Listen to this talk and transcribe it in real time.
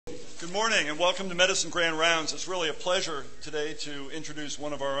Good morning and welcome to Medicine Grand Rounds. It's really a pleasure today to introduce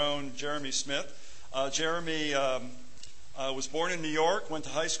one of our own, Jeremy Smith. Jeremy was born in New York, went to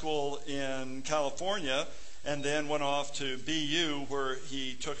high school in California, and then went off to BU where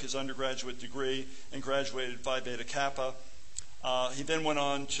he took his undergraduate degree and graduated Phi Beta Kappa. He then went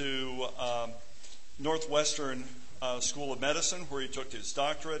on to Northwestern School of Medicine where he took his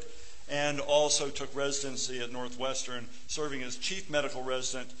doctorate and also took residency at Northwestern, serving as chief medical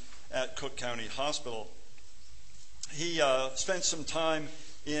resident at Cook County Hospital. He spent some time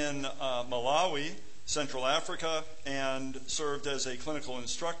in Malawi, Central Africa, and served as a clinical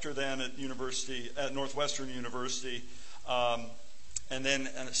instructor then at Northwestern University, and then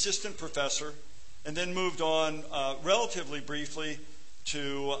an assistant professor, and then moved on relatively briefly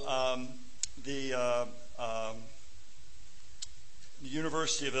to the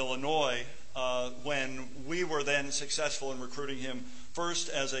University of Illinois when we were then successful in recruiting him first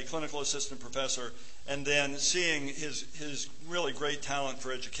as a clinical assistant professor, and then seeing his really great talent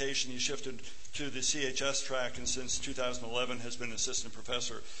for education, he shifted to the CHS track and since 2011 has been assistant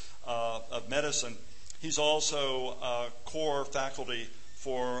professor of medicine. He's also core faculty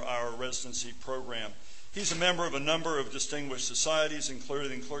for our residency program. He's a member of a number of distinguished societies,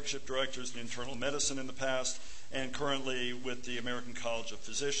 including clerkship directors in internal medicine in the past, and currently with the American College of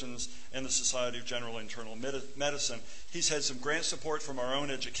Physicians and the Society of General Internal Medicine. He's had some grant support from our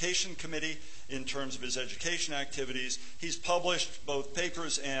own education committee in terms of his education activities. He's published both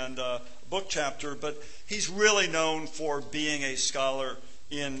papers and a book chapter, but he's really known for being a scholar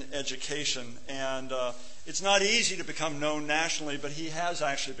in education. And it's not easy to become known nationally, but he has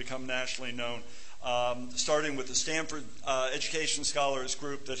actually become nationally known. Starting with the Stanford Education Scholars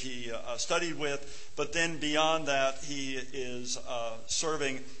group that he studied with, but then beyond that he is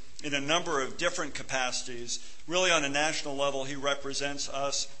serving in a number of different capacities. Really on a national level he represents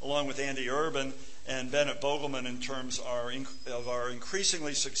us along with Andy Urban and Bennett Vogelman in terms of our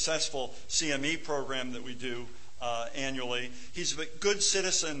increasingly successful CME program that we do annually. He's a good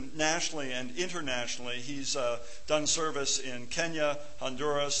citizen nationally and internationally. He's done service in Kenya,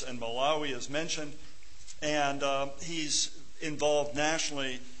 Honduras, and Malawi, as mentioned. And he's involved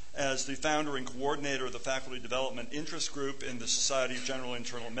nationally as the founder and coordinator of the Faculty Development Interest Group in the Society of General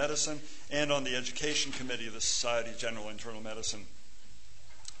Internal Medicine and on the Education Committee of the Society of General Internal Medicine.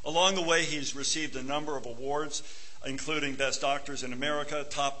 Along the way, he's received a number of awards, including Best Doctors in America,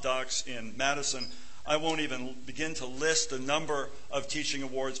 Top Docs in Madison. I won't even begin to list the number of teaching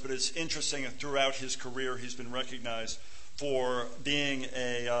awards, but it's interesting that throughout his career he's been recognized for being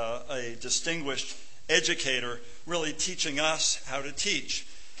a distinguished educator, really teaching us how to teach.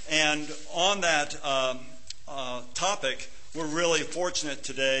 And on that topic, we're really fortunate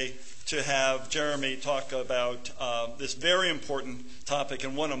today to have Jeremy talk about this very important topic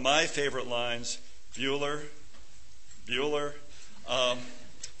and one of my favorite lines, Bueller.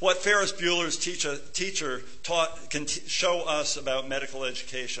 What Ferris Bueller's teacher taught can show us about medical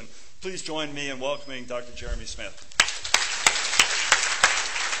education. Please join me in welcoming Dr. Jeremy Smith.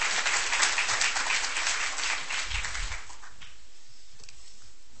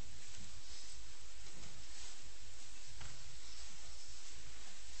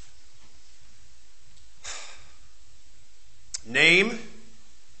 Name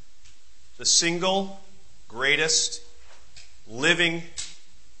the single greatest living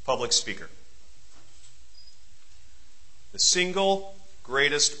public speaker. The single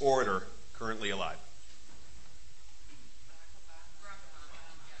greatest orator currently alive.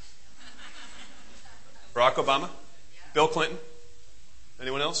 Barack Obama? Bill Clinton?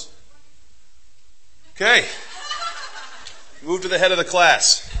 Anyone else? Okay. Move to the head of the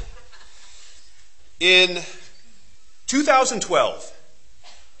class. In 2012,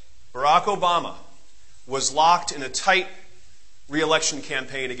 Barack Obama was locked in a tight re-election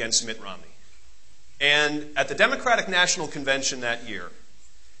campaign against Mitt Romney. And at the Democratic National Convention that year,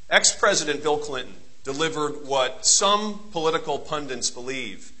 ex-President Bill Clinton delivered what some political pundits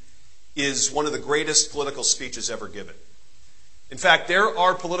believe is one of the greatest political speeches ever given. In fact, there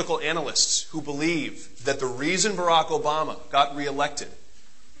are political analysts who believe that the reason Barack Obama got re-elected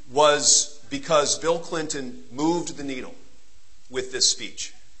was because Bill Clinton moved the needle with this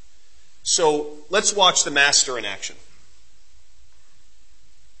speech. So let's watch the master in action.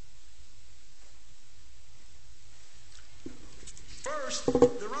 First,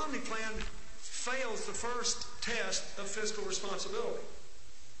 the Romney plan fails the first test of fiscal responsibility.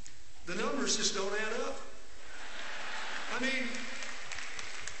 The numbers just don't add up. I mean,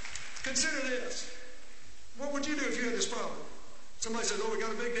 consider this. What would you do if you had this problem? Somebody says, oh, we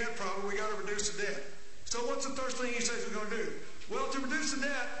got a big debt problem, we got to reduce the debt. So what's the first thing he says we're going to do? Well, to reduce the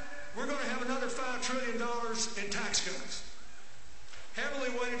debt, we're going to have another $5 trillion in tax cuts, heavily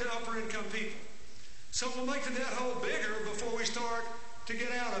weighted to upper income people. So we'll make the debt hole bigger before we start to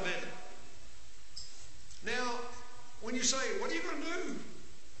get out of it. Now, when you say, what are you going to do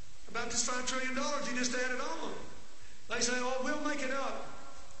about this $5 trillion you just added on? They say, oh, we'll make it up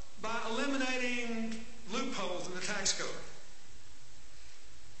by eliminating loopholes in the tax code.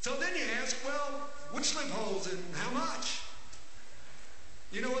 So then you ask, well, which loopholes and how much?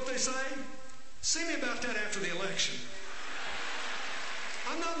 You know what they say? See me about that after the election.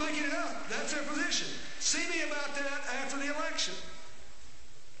 I'm not making it up. That's their position. See me about that after the election.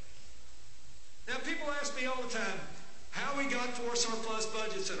 Now, people ask me all the time how we got 4 surplus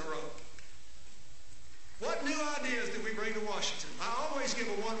budgets in a row. What new ideas did we bring to Washington? I always give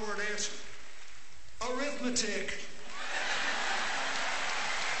a one-word answer. Arithmetic.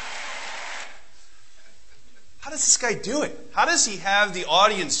 How does this guy do it? How does he have the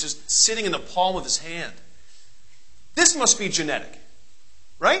audience just sitting in the palm of his hand? This must be genetic,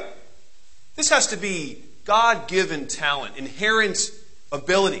 right? This has to be God-given talent, inherent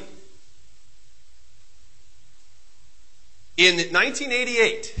ability. In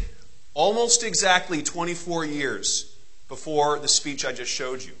 1988, almost exactly 24 years before the speech I just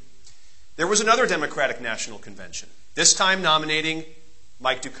showed you, there was another Democratic National Convention, this time nominating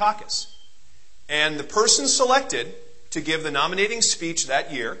Mike Dukakis. And the person selected to give the nominating speech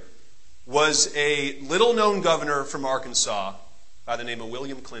that year was a little-known governor from Arkansas by the name of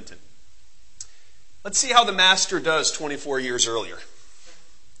William Clinton. Let's see how the master does 24 years earlier.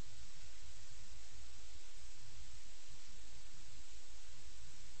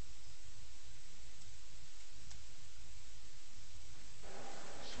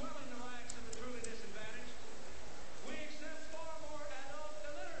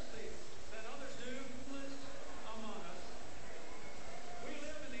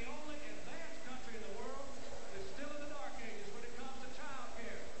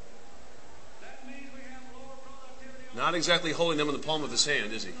 Not exactly holding them in the palm of his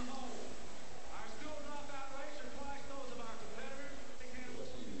hand, is he?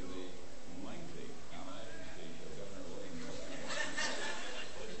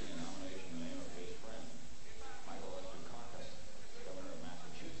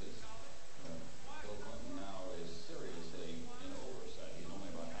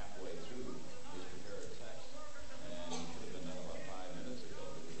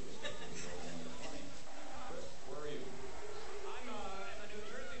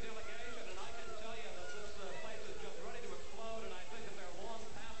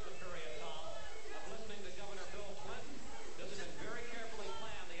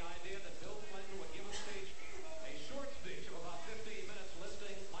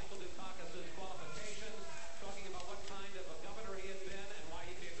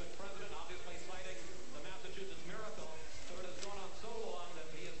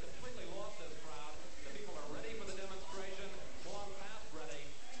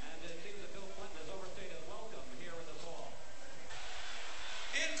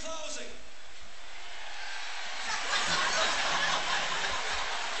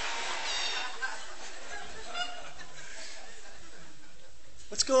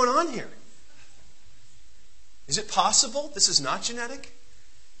 What's going on here? Is it possible this is not genetic?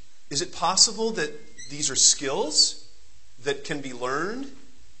 Is it possible that these are skills that can be learned,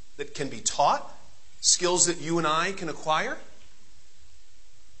 that can be taught, skills that you and I can acquire?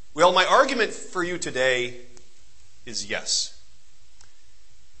 Well, my argument for you today is yes.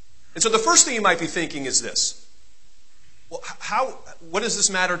 And so the first thing you might be thinking is this. Well, what does this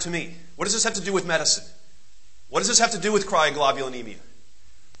matter to me? What does this have to do with medicine? What does this have to do with cryoglobulinemia?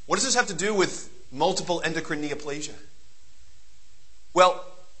 What does this have to do with multiple endocrine neoplasia? Well,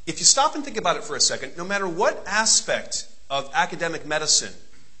 if you stop and think about it for a second, no matter what aspect of academic medicine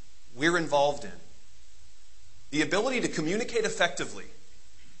we're involved in, the ability to communicate effectively,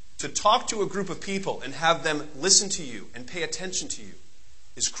 to talk to a group of people and have them listen to you and pay attention to you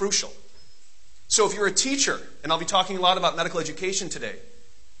is crucial. So if you're a teacher, and I'll be talking a lot about medical education today,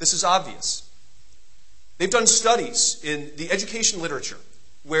 this is obvious. They've done studies in the education literature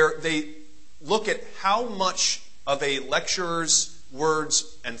where they look at how much of a lecturer's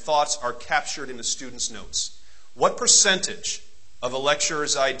words and thoughts are captured in a student's notes. What percentage of a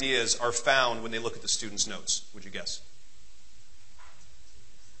lecturer's ideas are found when they look at the student's notes? Would you guess?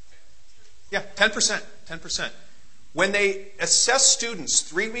 Yeah, 10%. 10%. When they assess students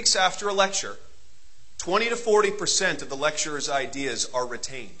 3 weeks after a lecture, 20 to 40% of the lecturer's ideas are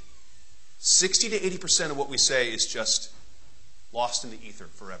retained. 60 to 80% of what we say is just lost in the ether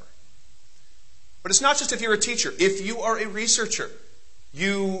forever. But it's not just if you're a teacher. If you are a researcher,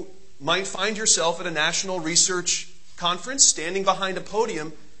 you might find yourself at a national research conference, standing behind a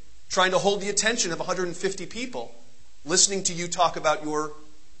podium, trying to hold the attention of 150 people, listening to you talk about your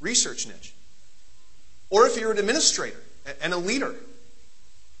research niche. Or if you're an administrator and a leader,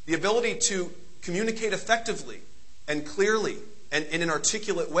 the ability to communicate effectively and clearly and in an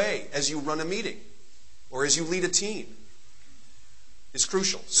articulate way as you run a meeting or as you lead a team is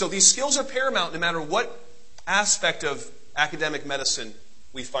crucial. So these skills are paramount no matter what aspect of academic medicine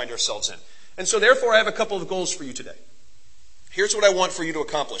we find ourselves in. And so therefore I have a couple of goals for you today. Here's what I want for you to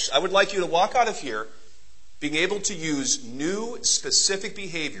accomplish. I would like you to walk out of here being able to use new specific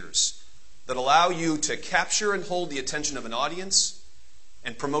behaviors that allow you to capture and hold the attention of an audience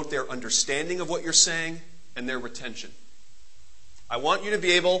and promote their understanding of what you're saying and their retention. I want you to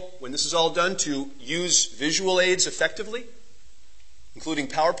be able, when this is all done, to use visual aids effectively, including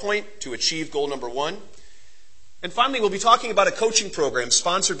PowerPoint, to achieve goal number 1. And finally, we'll be talking about a coaching program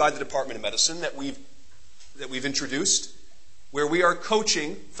sponsored by the Department of Medicine that we've introduced, where we are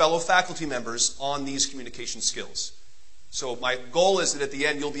coaching fellow faculty members on these communication skills. So my goal is that at the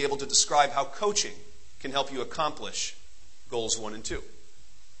end you'll be able to describe how coaching can help you accomplish goals 1 and 2.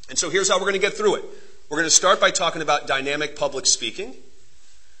 And so here's how we're going to get through it. We're going to start by talking about dynamic public speaking.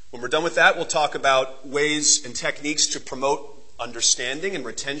 When we're done with that, we'll talk about ways and techniques to promote understanding and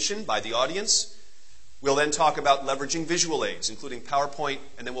retention by the audience. We'll then talk about leveraging visual aids, including PowerPoint,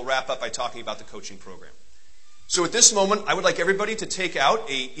 and then we'll wrap up by talking about the coaching program. So at this moment, I would like everybody to take out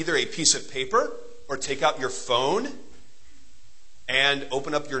either a piece of paper or take out your phone and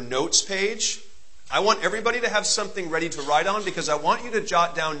open up your notes page. I want everybody to have something ready to write on because I want you to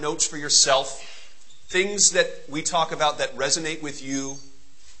jot down notes for yourself, things that we talk about that resonate with you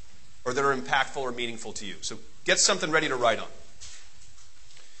or that are impactful or meaningful to you. So get something ready to write on.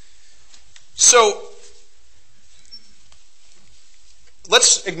 So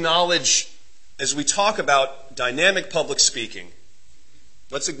let's acknowledge, as we talk about dynamic public speaking,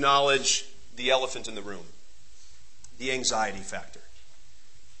 let's acknowledge the elephant in the room, the anxiety factor.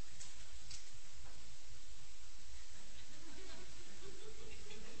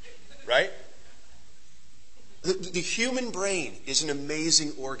 Right? The human brain is an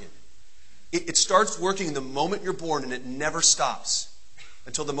amazing organ. It starts working the moment you're born, and it never stops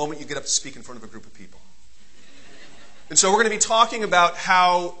until the moment you get up to speak in front of a group of people. And so we're going to be talking about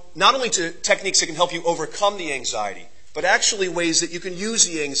how, not only techniques that can help you overcome the anxiety, but actually ways that you can use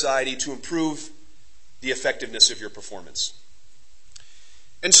the anxiety to improve the effectiveness of your performance.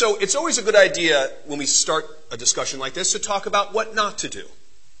 And so it's always a good idea when we start a discussion like this to talk about what not to do.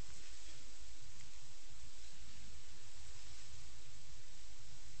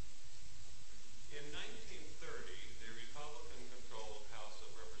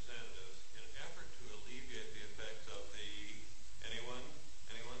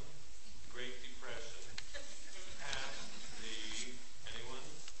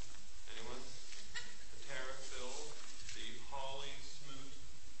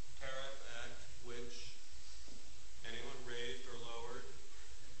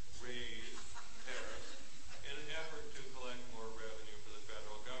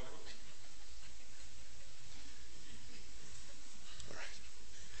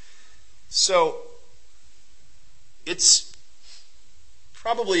 So it's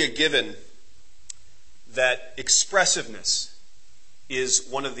probably a given that expressiveness is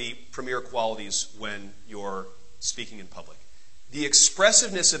one of the premier qualities when you're speaking in public. The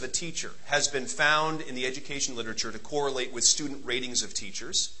expressiveness of a teacher has been found in the education literature to correlate with student ratings of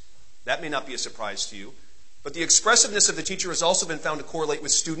teachers. That may not be a surprise to you. But the expressiveness of the teacher has also been found to correlate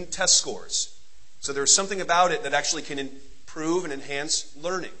with student test scores. So there's something about it that actually can improve and enhance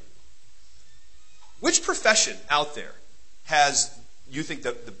learning. Which profession out there has, you think,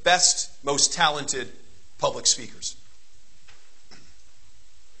 the best, most talented public speakers?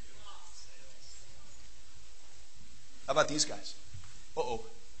 How about these guys? Uh-oh.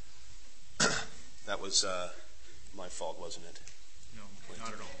 That was my fault, wasn't it? No,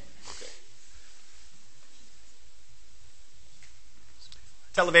 not at all. Okay.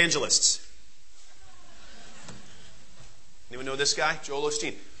 Televangelists. Anyone know this guy? Joel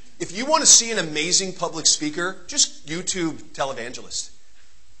Osteen. If you want to see an amazing public speaker, just YouTube televangelist.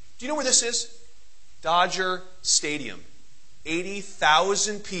 Do you know where this is? Dodger Stadium.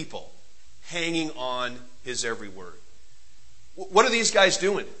 80,000 people hanging on his every word. What are these guys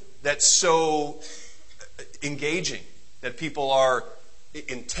doing that's so engaging that people are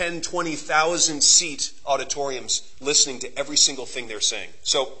in 10, 20,000 seat auditoriums listening to every single thing they're saying?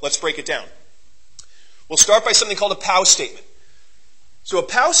 So let's break it down. We'll start by something called a POW statement. So a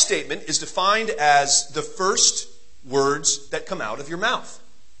POW statement is defined as the first words that come out of your mouth.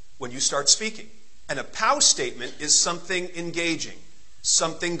 when you start speaking. And a POW statement is something engaging,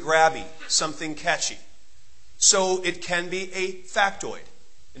 something grabby, something catchy. So it can be a factoid,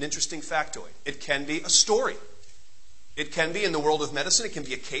 an interesting factoid. It can be a story. It can be, in the world of medicine, it can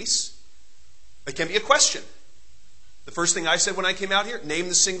be a case. It can be a question. The first thing I said when I came out here, name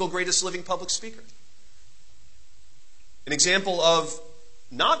the single greatest living public speaker. An example of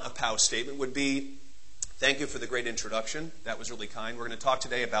not a POW statement would be, thank you for the great introduction. That was really kind. We're going to talk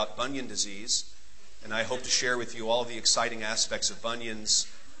today about bunion disease, and I hope to share with you all the exciting aspects of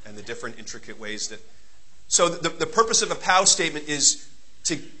bunions and the different intricate ways that... So the purpose of a POW statement is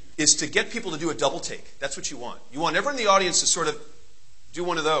to get people to do a double take. That's what you want. You want everyone in the audience to sort of do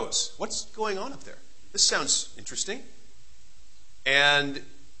one of those. What's going on up there? This sounds interesting. And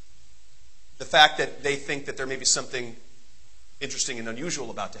the fact that they think that there may be something interesting and unusual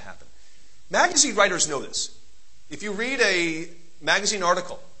about to happen. Magazine writers know this. If you read a magazine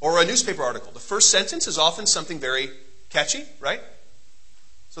article or a newspaper article, the first sentence is often something very catchy, right?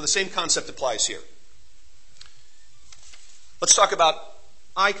 So the same concept applies here. Let's talk about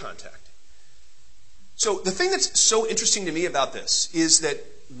eye contact. So the thing that's so interesting to me about this is that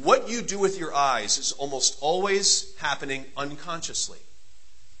what you do with your eyes is almost always happening unconsciously.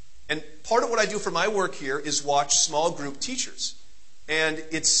 And part of what I do for my work here is watch small group teachers. And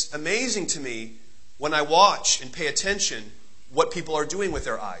it's amazing to me when I watch and pay attention what people are doing with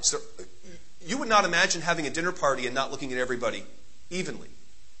their eyes. You would not imagine having a dinner party and not looking at everybody evenly.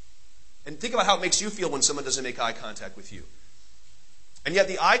 And think about how it makes you feel when someone doesn't make eye contact with you. And yet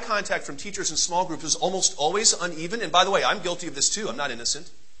the eye contact from teachers in small groups is almost always uneven. And by the way, I'm guilty of this too. I'm not innocent.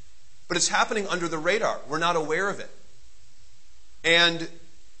 But it's happening under the radar. We're not aware of it. And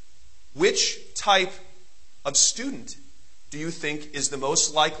which type of student do you think is the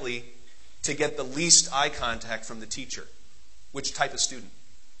most likely to get the least eye contact from the teacher? Which type of student?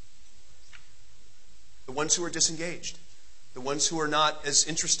 The ones who are disengaged. The ones who are not as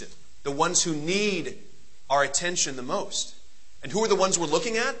interested. The ones who need our attention the most. And who are the ones we're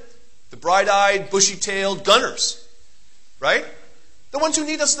looking at? The bright-eyed, bushy-tailed gunners. Right? The ones who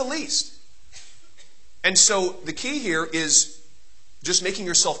need us the least. And so the key here is just making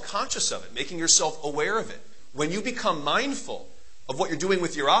yourself conscious of it, making yourself aware of it. When you become mindful of what you're doing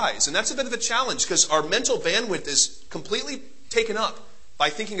with your eyes, and that's a bit of a challenge because our mental bandwidth is completely taken up by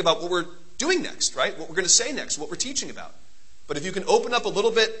thinking about what we're doing next, right? What we're going to say next, what we're teaching about. But if you can open up a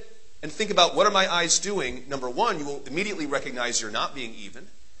little bit and think about what are my eyes doing, number one, you will immediately recognize you're not being even.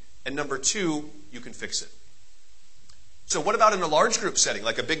 And number two, you can fix it. So what about in a large group setting,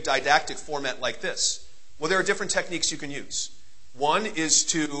 like a big didactic format like this? Well, there are different techniques you can use. One is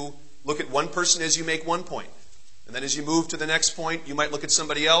to look at one person as you make one point. And then as you move to the next point, you might look at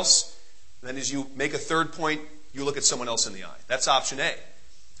somebody else. And then as you make a third point, you look at someone else in the eye. That's option A.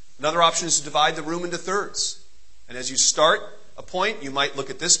 Another option is to divide the room into thirds. And as you start a point, you might look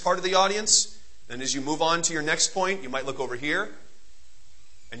at this part of the audience. And as you move on to your next point, you might look over here.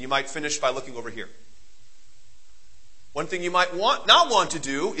 And you might finish by looking over here. One thing you might not want to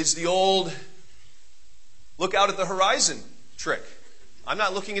do is the old look out at the horizon trick. I'm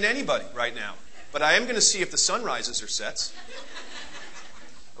not looking at anybody right now, but I am going to see if the sun rises or sets.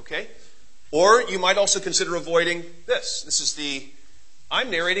 Okay? Or you might also consider avoiding this. This is I'm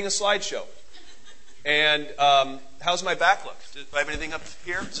narrating a slideshow. And how's my back look? Do I have anything up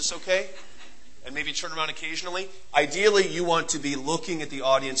here? Is this okay? And maybe turn around occasionally. Ideally, you want to be looking at the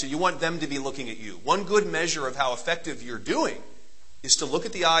audience, and you want them to be looking at you. One good measure of how effective you're doing is to look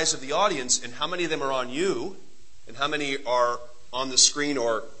at the eyes of the audience and how many of them are on you and how many are on the screen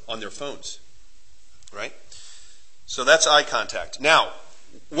or on their phones. Right? So that's eye contact. Now,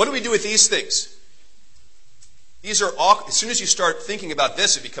 what do we do with these things? These are as soon as you start thinking about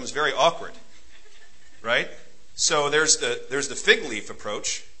this, it becomes very awkward. Right? So there's the fig leaf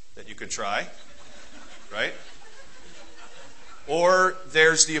approach that you could try. Right? Or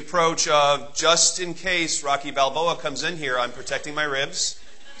there's the approach of, just in case Rocky Balboa comes in here, I'm protecting my ribs,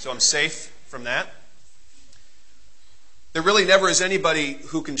 so I'm safe from that. There really never is anybody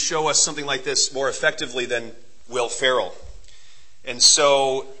who can show us something like this more effectively than Will Ferrell. And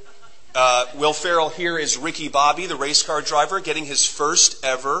so Will Ferrell here is Ricky Bobby, the race car driver, getting his first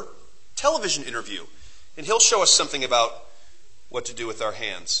ever television interview. And he'll show us something about what to do with our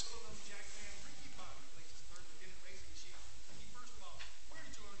hands.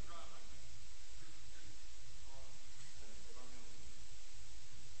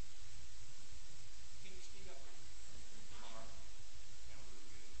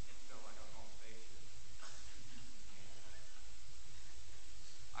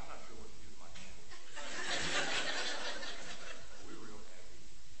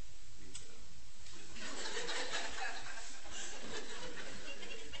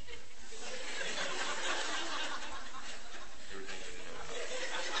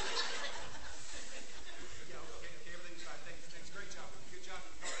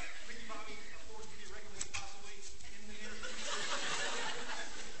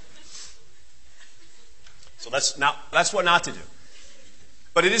 That's what not to do.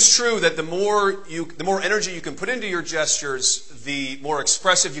 But it is true that the more energy you can put into your gestures, the more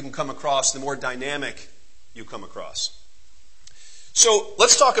expressive you can come across, the more dynamic you come across. So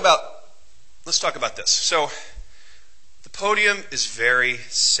let's talk about this. So the podium is very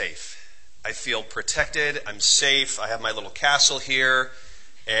safe. I feel protected. I'm safe. I have my little castle here,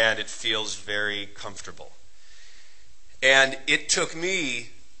 and it feels very comfortable. And it took me,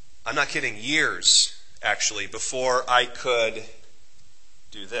 I'm not kidding, years, actually, before I could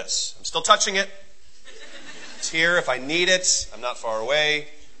do this. I'm still touching it. It's here if I need it. I'm not far away.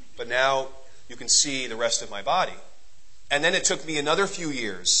 But now you can see the rest of my body. And then it took me another few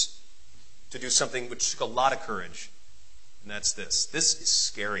years to do something which took a lot of courage. And that's this. This is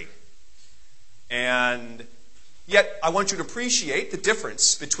scary. And yet I want you to appreciate the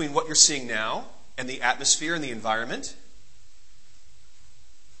difference between what you're seeing now and the atmosphere and the environment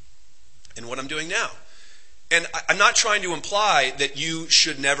and what I'm doing now. And I'm not trying to imply that you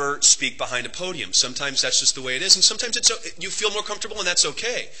should never speak behind a podium. Sometimes that's just the way it is, and sometimes you feel more comfortable, and that's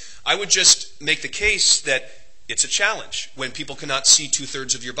okay. I would just make the case that it's a challenge when people cannot see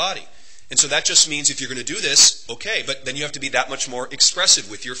 2/3 of your body. And so that just means if you're going to do this, okay, but then you have to be that much more expressive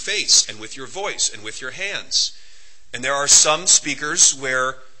with your face and with your voice and with your hands. And there are some speakers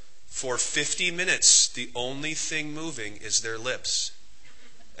where for 50 minutes, the only thing moving is their lips.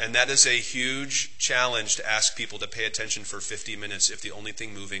 And that is a huge challenge to ask people to pay attention for 50 minutes if the only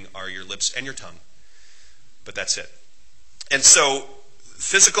thing moving are your lips and your tongue. But that's it. And so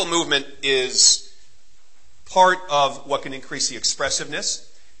physical movement is part of what can increase the expressiveness.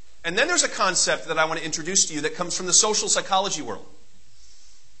 And then there's a concept that I want to introduce to you that comes from the social psychology world.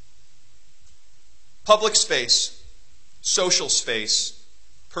 Public space, social space,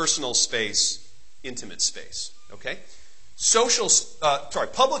 personal space, intimate space. Okay?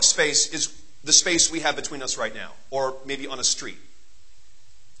 Public space is the space we have between us right now, or maybe on a street.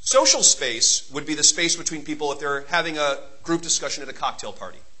 Social space would be the space between people if they're having a group discussion at a cocktail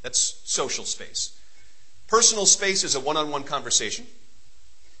party. That's social space. Personal space is a one-on-one conversation.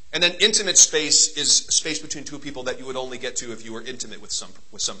 And then intimate space is space between two people that you would only get to if you were intimate with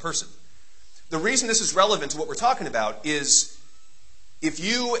some person. The reason this is relevant to what we're talking about is if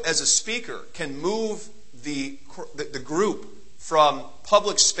you, as a speaker, can move the group from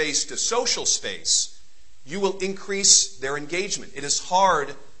public space to social space, you will increase their engagement. It is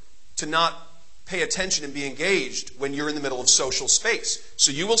hard to not pay attention and be engaged when you're in the middle of social space.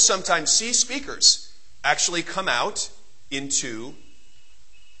 So you will sometimes see speakers actually come out into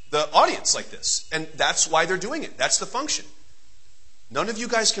the audience like this. And that's why they're doing it. That's the function. None of you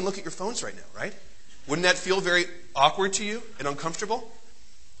guys can look at your phones right now, right? Wouldn't that feel very awkward to you and uncomfortable?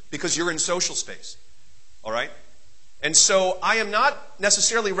 Because you're in social space. All right? And so I am not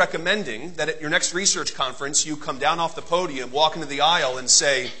necessarily recommending that at your next research conference you come down off the podium, walk into the aisle and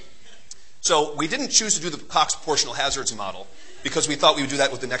say, so we didn't choose to do the Cox proportional hazards model because we thought we would do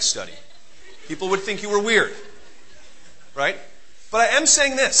that with the next study. People would think you were weird. Right? But I am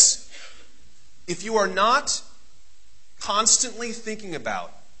saying this. If you are not constantly thinking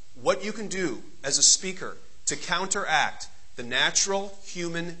about what you can do as a speaker to counteract the natural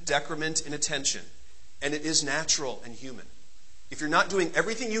human decrement in attention, and it is natural and human. If you're not doing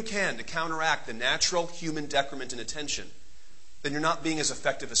everything you can to counteract the natural human decrement in attention, then you're not being as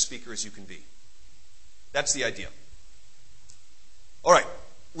effective a speaker as you can be. That's the idea. All right,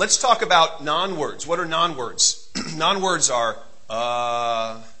 let's talk about non-words. What are non-words? Non-words are,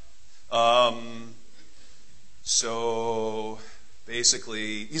 so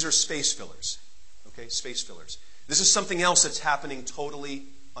basically, these are space fillers. Okay, space fillers. This is something else that's happening totally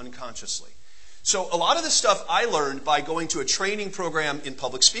unconsciously. So a lot of this stuff I learned by going to a training program in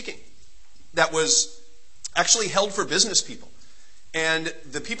public speaking that was actually held for business people. And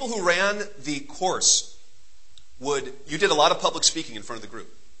the people who ran the course you did a lot of public speaking in front of the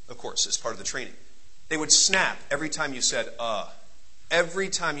group, of course, as part of the training. They would snap every time you said, Every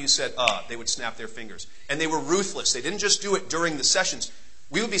time you said, they would snap their fingers. And they were ruthless. They didn't just do it during the sessions.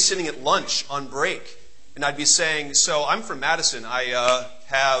 We would be sitting at lunch on break, and I'd be saying, so I'm from Madison. I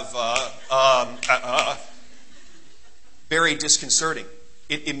have very disconcerting.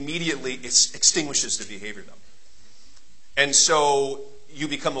 It immediately extinguishes the behavior, though. And so you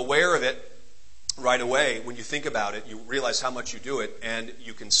become aware of it right away. When you think about it, you realize how much you do it, and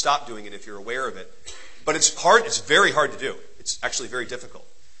you can stop doing it if you're aware of it. But it's hard. It's very hard to do. It's actually very difficult.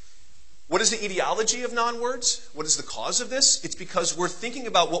 What is the etiology of non-words? What is the cause of this? It's because we're thinking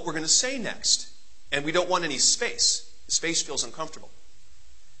about what we're going to say next, and we don't want any space. The space feels uncomfortable.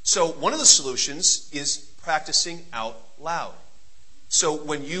 So one of the solutions is practicing out loud. So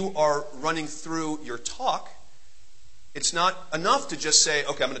when you are running through your talk, It's not enough to just say,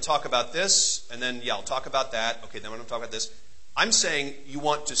 okay, I'm going to talk about this, and then, yeah, I'll talk about that. Okay, then I'm going to talk about this. I'm saying you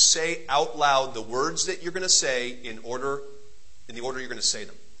want to say out loud the words that you're going to say in the order you're going to say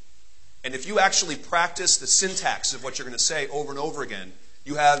them. And if you actually practice the syntax of what you're going to say over and over again,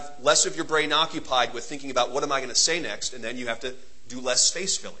 you have less of your brain occupied with thinking about what am I going to say next, and then you have to do less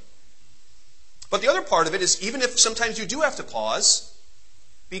space filling. But the other part of it is, even if sometimes you do have to pause,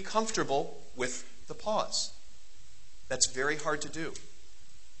 be comfortable with the pause. That's very hard to do.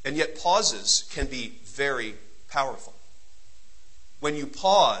 And yet pauses can be very powerful. When you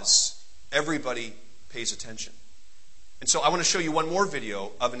pause, everybody pays attention. And so I want to show you one more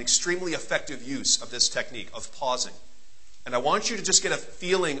video of an extremely effective use of this technique of pausing. And I want you to just get a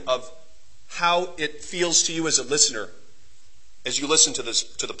feeling of how it feels to you as a listener as you listen to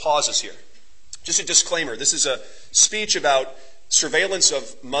the pauses here. Just a disclaimer, this is a speech about surveillance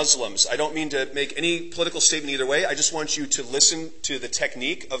of Muslims. I don't mean to make any political statement either way. I just want you to listen to the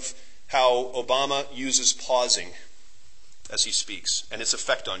technique of how Obama uses pausing as he speaks and its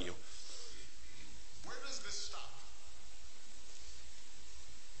effect on you. Where does this stop?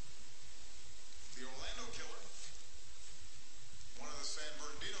 The Orlando killer, one of the San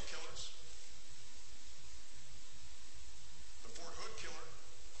Bernardino killers, the Fort Hood killer,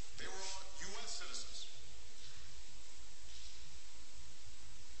 they were all U.S. citizens.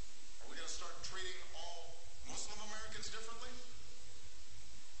 Are we going to start treating all Muslim Americans differently?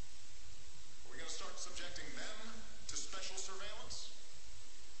 Are we going to start subjecting them to special surveillance?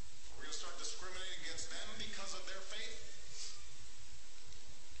 Are we going to start discriminating against them because of their faith?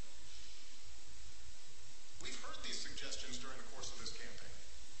 We've heard these suggestions during the course of this campaign.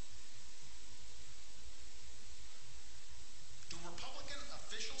 Do Republican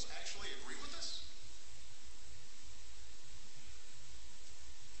officials actually agree with this?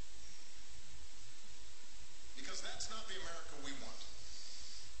 Because that's not the America we want.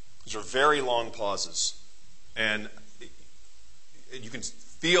 These are very long pauses. And you can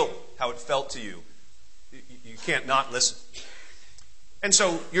feel how it felt to you. You can't not listen. And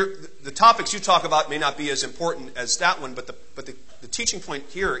so the topics you talk about may not be as important as that one, but the teaching point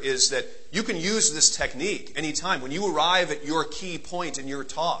here is that you can use this technique anytime. When you arrive at your key point in your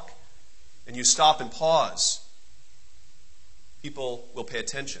talk and you stop and pause, people will pay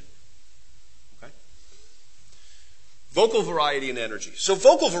attention. Okay? Vocal variety and energy. So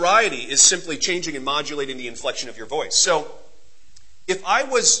vocal variety is simply changing and modulating the inflection of your voice. So if I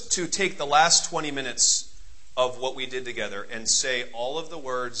was to take the last 20 minutes of what we did together and say all of the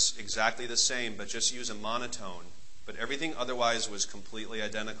words exactly the same, but just use a monotone, but everything otherwise was completely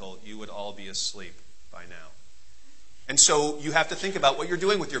identical, you would all be asleep by now. And so you have to think about what you're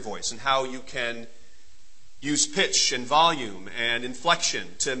doing with your voice and how you can use pitch and volume and inflection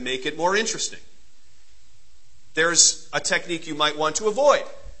to make it more interesting. There's a technique you might want to avoid.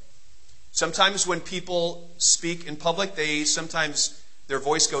 Sometimes when people speak in public, sometimes their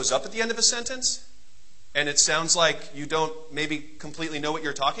voice goes up at the end of a sentence, and it sounds like you don't maybe completely know what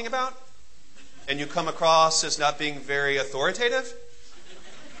you're talking about, and you come across as not being very authoritative.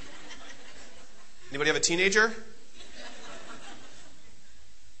 Anybody have a teenager?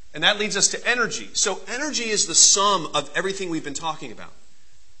 And that leads us to energy. So energy is the sum of everything we've been talking about.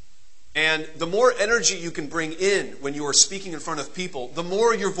 And the more energy you can bring in when you are speaking in front of people, the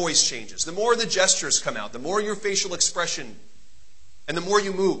more your voice changes, the more the gestures come out, the more your facial expression, and the more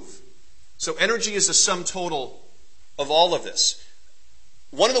you move. So energy is the sum total of all of this.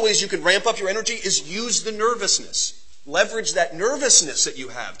 One of the ways you can ramp up your energy is use the nervousness. Leverage that nervousness that you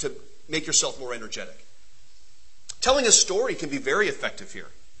have to make yourself more energetic. Telling a story can be very effective here.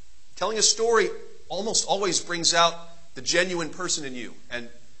 Telling a story almost always brings out the genuine person in you and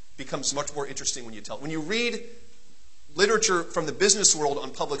becomes much more interesting when you tell. When you read literature from the business world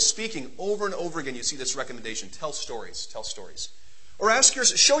on public speaking, over and over again you see this recommendation. Tell stories. Tell stories. Or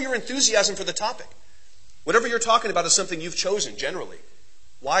show your enthusiasm for the topic. Whatever you're talking about is something you've chosen generally.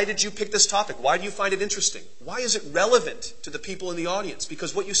 Why did you pick this topic? Why do you find it interesting? Why is it relevant to the people in the audience?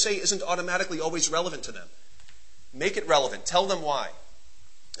 Because what you say isn't automatically always relevant to them. Make it relevant. Tell them why.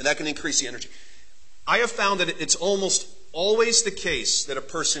 And that can increase the energy. I have found that it's almost always the case that a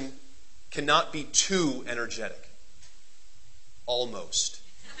person cannot be too energetic. Almost.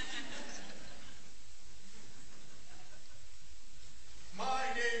 My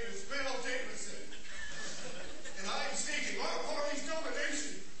name is Bill Davidson, and I am seeking our party's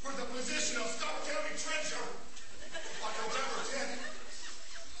nomination for the position of Stark County Treasurer on November 10th.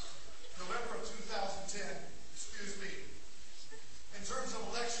 November of 2010, excuse me. In terms of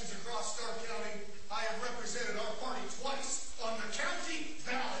elections across Stark County, I have represented our party twice on the county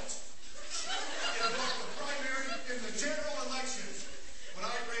ballot. In both the primary and the general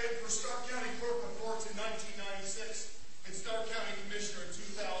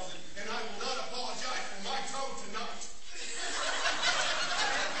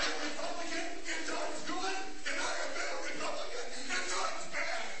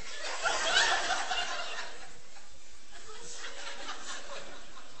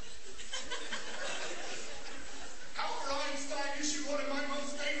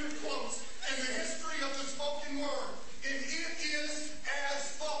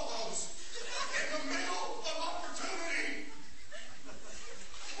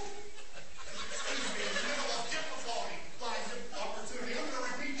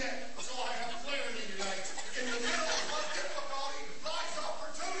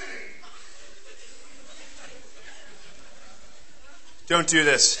Don't do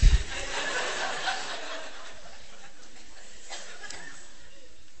this.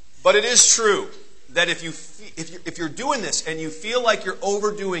 But it is true that if you're doing this and you feel like you're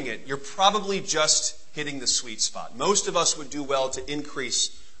overdoing it, you're probably just hitting the sweet spot. Most of us would do well to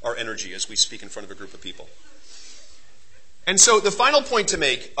increase our energy as we speak in front of a group of people. And so the final point to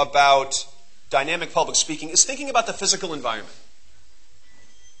make about dynamic public speaking is thinking about the physical environment.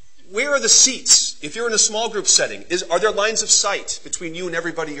 Where are the seats? If you're in a small group setting, are there lines of sight between you and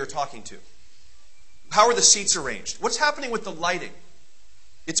everybody you're talking to? How are the seats arranged? What's happening with the lighting?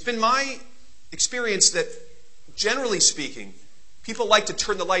 It's been my experience that, generally speaking, people like to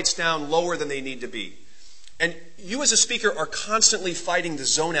turn the lights down lower than they need to be. And you as a speaker are constantly fighting the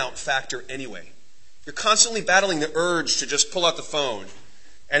zone out factor anyway. You're constantly battling the urge to just pull out the phone.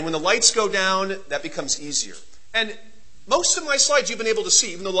 And when the lights go down, that becomes easier. And most of my slides you've been able to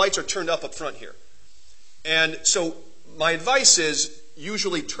see, even though the lights are turned up front here. And so my advice is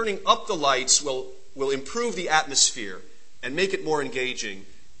usually turning up the lights will improve the atmosphere and make it more engaging.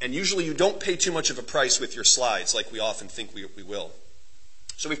 And usually you don't pay too much of a price with your slides like we often think we will.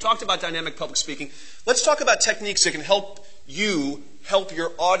 So we've talked about dynamic public speaking. Let's talk about techniques that can help you help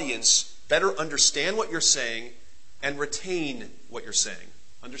your audience better understand what you're saying and retain what you're saying.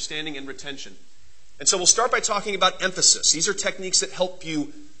 Understanding and retention. And so we'll start by talking about emphasis. These are techniques that help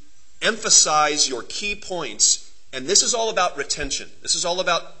you emphasize your key points. And this is all about retention. This is all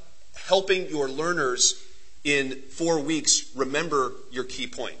about helping your learners in 4 weeks remember your key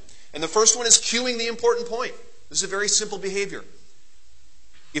point. And the first one is cueing the important point. This is a very simple behavior.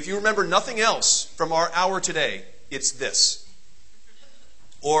 If you remember nothing else from our hour today, it's this.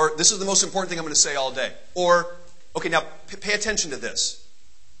 Or this is the most important thing I'm going to say all day. Or, okay, now pay attention to this.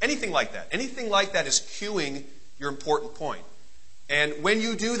 Anything like that. Anything like that is cueing your important point. And when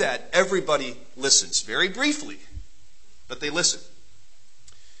you do that, everybody listens. Very briefly, but they listen.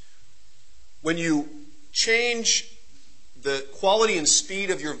 When you change the quality and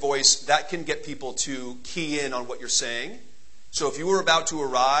speed of your voice, that can get people to key in on what you're saying. So if you were about to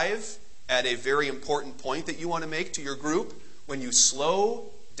arrive at a very important point that you want to make to your group, when you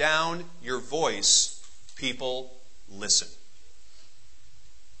slow down your voice, people listen.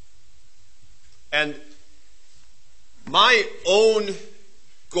 And my own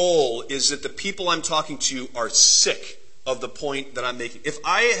goal is that the people I'm talking to are sick of the point that I'm making. If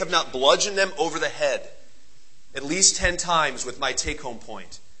I have not bludgeoned them over the head at least 10 times with my take-home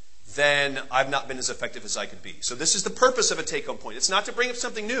point, then I've not been as effective as I could be. So this is the purpose of a take-home point. It's not to bring up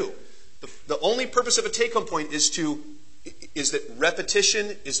something new. The only purpose of a take-home point is that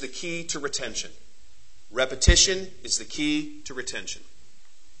repetition is the key to retention. Repetition is the key to retention.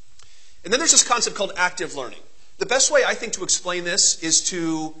 And then there's this concept called active learning. The best way, I think, to explain this is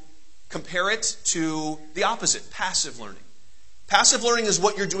to compare it to the opposite, passive learning. Passive learning is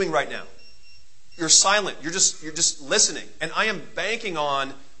what you're doing right now. You're silent. You're just listening. And I am banking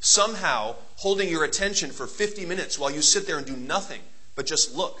on somehow holding your attention for 50 minutes while you sit there and do nothing but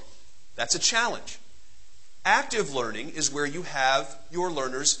just look. That's a challenge. Active learning is where you have your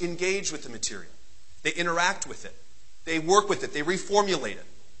learners engage with the material. They interact with it. They work with it. They reformulate it.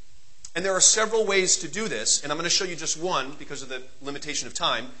 And there are several ways to do this, and I'm going to show you just one because of the limitation of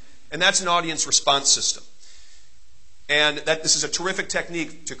time, and that's an audience response system. And this is a terrific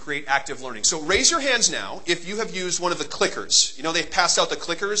technique to create active learning. So raise your hands now if you have used one of the clickers. You know they've passed out the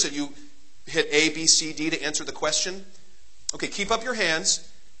clickers and you hit A, B, C, D to answer the question? Okay, keep up your hands.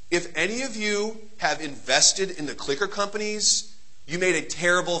 If any of you have invested in the clicker companies, you made a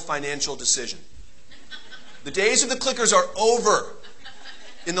terrible financial decision. The days of the clickers are over.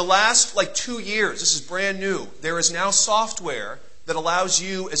 In the last 2 years, this is brand new, there is now software that allows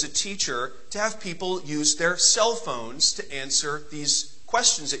you as a teacher to have people use their cell phones to answer these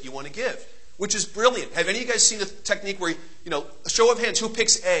questions that you want to give, which is brilliant. Have any of you guys seen the technique where, a show of hands, who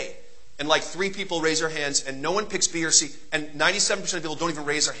picks A? And 3 people raise their hands and no one picks B or C, and 97% of people don't even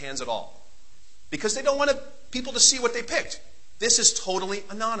raise their hands at all because they don't want people to see what they picked. This is totally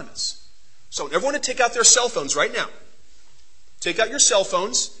anonymous. So everyone to take out their cell phones right now. Take out your cell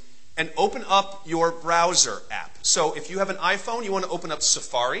phones and open up your browser app. So if you have an iPhone, you want to open up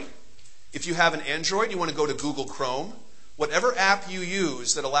Safari. If you have an Android, you want to go to Google Chrome. Whatever app you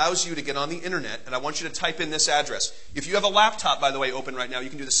use that allows you to get on the internet, and I want you to type in this address. If you have a laptop, by the way, open right now, you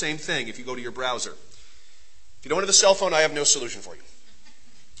can do the same thing if you go to your browser. If you don't have a cell phone, I have no solution for you.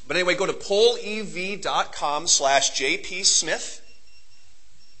 But anyway, go to pollev.com/jpsmith.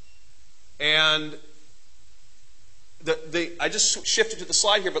 And I just shifted to the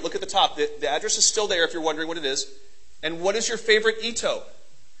slide here, but look at the top. The address is still there if you're wondering what it is. And what is your favorite Ito?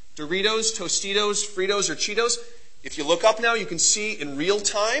 Doritos, Tostitos, Fritos, or Cheetos? If you look up now, you can see in real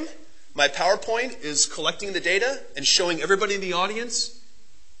time, my PowerPoint is collecting the data and showing everybody in the audience,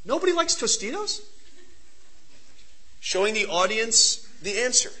 nobody likes Tostitos? Showing the audience the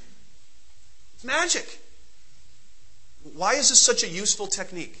answer. It's magic. Why is this such a useful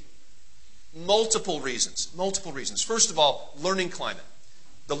technique? Multiple reasons. Multiple reasons. First of all, learning climate,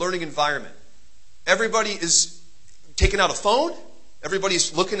 the learning environment. Everybody is taking out a phone.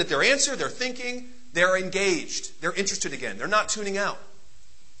 Everybody's looking at their answer. They're thinking. They're engaged. They're interested again. They're not tuning out.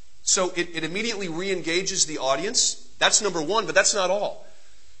 So it immediately re-engages the audience. That's number one, but that's not all.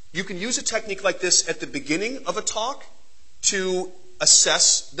 You can use a technique like this at the beginning of a talk to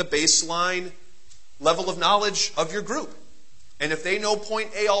assess the baseline level of knowledge of your group. And if they know point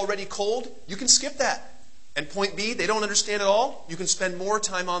A already cold, you can skip that. And point B, they don't understand at all, you can spend more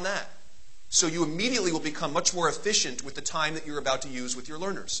time on that. So you immediately will become much more efficient with the time that you're about to use with your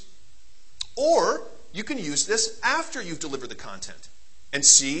learners. Or you can use this after you've delivered the content and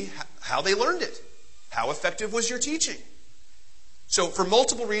see how they learned it. How effective was your teaching? So for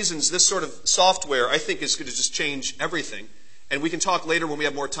multiple reasons, this sort of software, I think, is going to just change everything. And we can talk later when we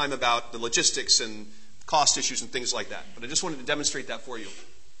have more time about the logistics and cost issues and things like that. But I just wanted to demonstrate that for you.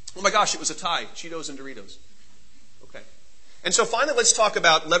 Oh my gosh, it was a tie. Cheetos and Doritos. Okay. And so finally, let's talk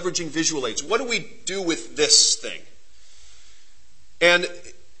about leveraging visual aids. What do we do with this thing? And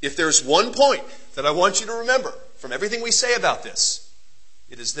if there's one point that I want you to remember from everything we say about this,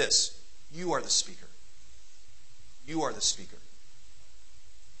 it is this. You are the speaker. You are the speaker.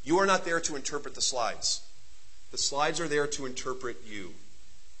 You are not there to interpret the slides. The slides are there to interpret you.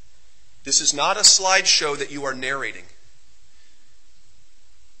 This is not a slideshow that you are narrating.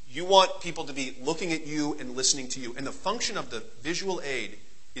 You want people to be looking at you and listening to you. And the function of the visual aid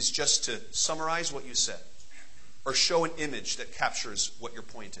is just to summarize what you said or show an image that captures what your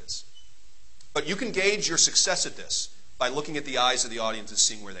point is. But you can gauge your success at this by looking at the eyes of the audience and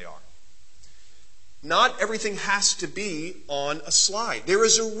seeing where they are. Not everything has to be on a slide. There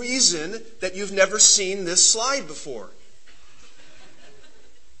is a reason that you've never seen this slide before.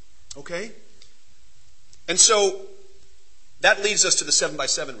 Okay? And so that leads us to the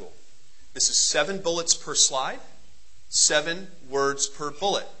 7x7 rule. This is 7 bullets per slide, 7 words per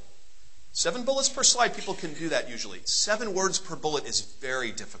bullet. 7 bullets per slide, people can do that usually. 7 words per bullet is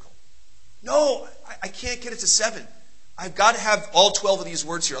very difficult. No, I can't get it to 7. I've got to have all 12 of these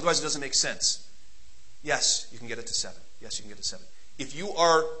words here, otherwise it doesn't make sense. Yes, you can get it to 7. Yes, you can get it to 7. If you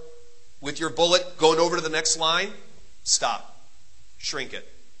are, with your bullet, going over to the next line, stop. Shrink it.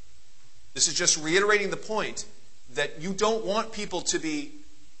 This is just reiterating the point that you don't want people to be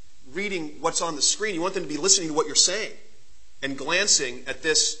reading what's on the screen. You want them to be listening to what you're saying and glancing at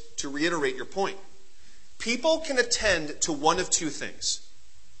this to reiterate your point. People can attend to one of two things.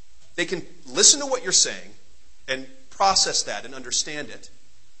 They can listen to what you're saying and process that and understand it,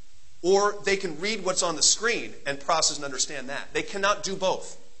 or they can read what's on the screen and process and understand that. They cannot do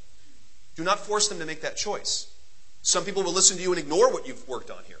both. Do not force them to make that choice. Some people will listen to you and ignore what you've worked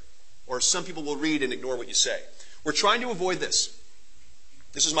on here, or some people will read and ignore what you say. We're trying to avoid this.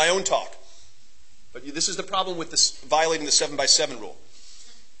 This is my own talk. But this is the problem with this violating the 7x7 rule.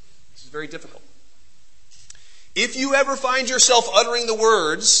 This is very difficult. If you ever find yourself uttering the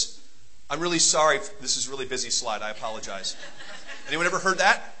words, I'm really sorry, this is a really busy slide, I apologize. Anyone ever heard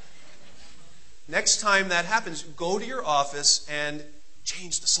that? Next time that happens, go to your office and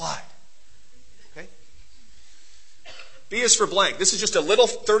change the slide. Okay? B is for blank. This is just a little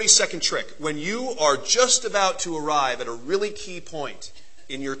 30-second trick. When you are just about to arrive at a really key point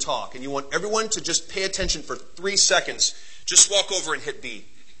in your talk and you want everyone to just pay attention for 3 seconds, just walk over and hit B.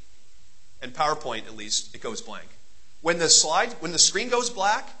 And PowerPoint, at least, it goes blank. When the screen goes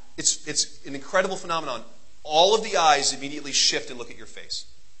black, it's an incredible phenomenon. All of the eyes immediately shift and look at your face.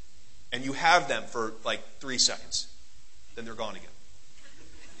 And you have them for like 3 seconds. Then they're gone again.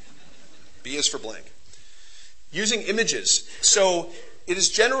 B is for blank. Using images. So it is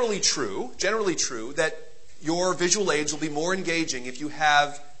generally true that your visual aids will be more engaging if you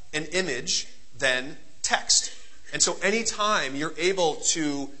have an image than text. And so anytime you're able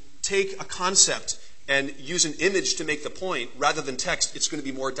to take a concept and use an image to make the point rather than text, it's going to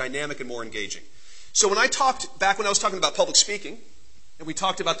be more dynamic and more engaging. So when I was talking about public speaking, and we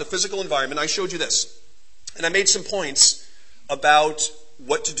talked about the physical environment, I showed you this. And I made some points about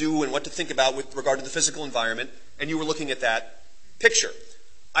what to do and what to think about with regard to the physical environment, and you were looking at that picture.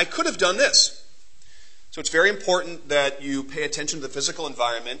 I could have done this. So it's very important that you pay attention to the physical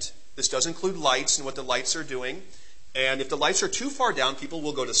environment. This does include lights and what the lights are doing. And if the lights are too far down, people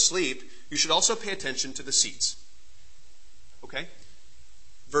will go to sleep. You should also pay attention to the seats. Okay?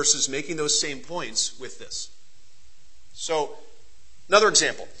 Versus making those same points with this. So, another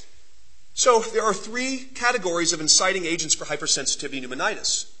example. So, there are 3 categories of inciting agents for hypersensitivity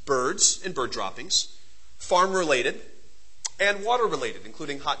pneumonitis: birds and bird droppings, farm-related, and water-related,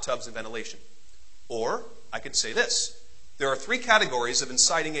 including hot tubs and ventilation. Or, I could say this: there are 3 categories of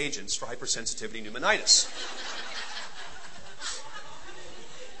inciting agents for hypersensitivity pneumonitis.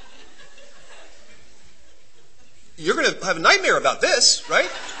 You're going to have a nightmare about this, right?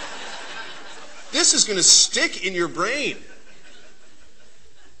 This is going to stick in your brain.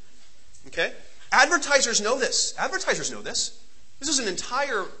 Okay? Advertisers know this. Advertisers know this. This is an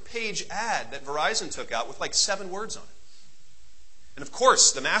entire page ad that Verizon took out with like 7 words on it. And of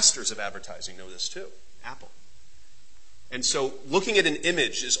course, the masters of advertising know this too, Apple. And so looking at an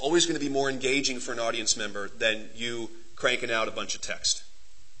image is always going to be more engaging for an audience member than you cranking out a bunch of text.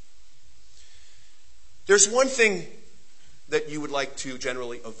 There's one thing that you would like to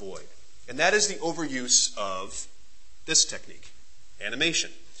generally avoid, and that is the overuse of this technique,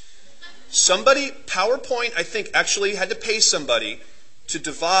 animation. PowerPoint, I think, actually had to pay somebody to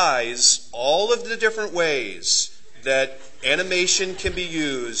devise all of the different ways that animation can be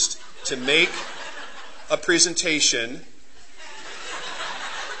used to make a presentation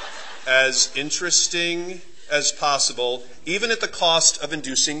as interesting as possible, even at the cost of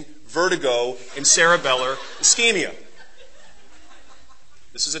inducing vertigo and cerebellar ischemia.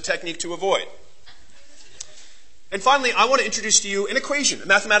 This is a technique to avoid. And finally, I want to introduce to you an equation, a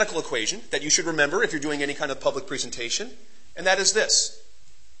mathematical equation that you should remember if you're doing any kind of public presentation, and that is this.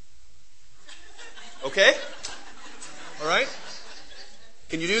 Okay? All right?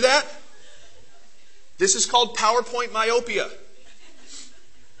 Can you do that? This is called PowerPoint myopia.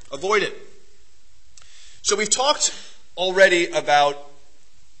 Avoid it. So we've talked already about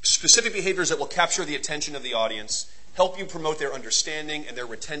specific behaviors that will capture the attention of the audience, help you promote their understanding and their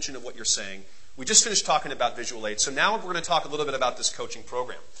retention of what you're saying. We just finished talking about visual aids, so now we're going to talk a little bit about this coaching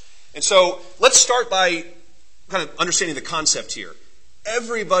program. And so let's start by kind of understanding the concept here.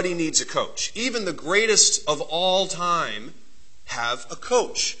 Everybody needs a coach. Even the greatest of all time have a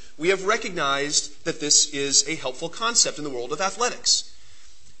coach. We have recognized that this is a helpful concept in the world of athletics.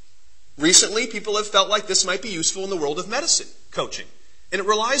 Recently, people have felt like this might be useful in the world of medicine, coaching. And it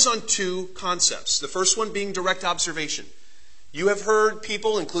relies on 2 concepts. The first one being direct observation. You have heard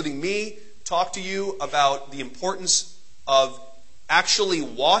people, including me, talk to you about the importance of actually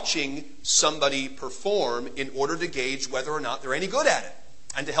watching somebody perform in order to gauge whether or not they're any good at it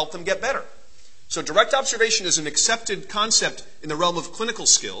and to help them get better. So direct observation is an accepted concept in the realm of clinical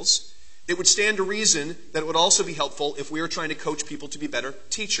skills. It would stand to reason that it would also be helpful if we were trying to coach people to be better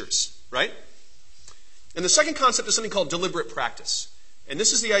teachers, right? And the second concept is something called deliberate practice. And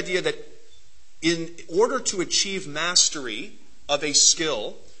this is the idea that in order to achieve mastery of a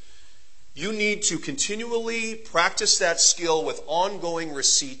skill, you need to continually practice that skill with ongoing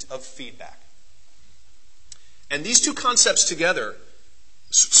receipt of feedback. And these 2 concepts together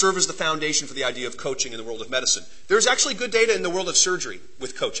serve as the foundation for the idea of coaching in the world of medicine. There's actually good data in the world of surgery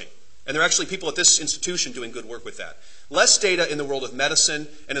with coaching. And there are actually people at this institution doing good work with that. Less data in the world of medicine.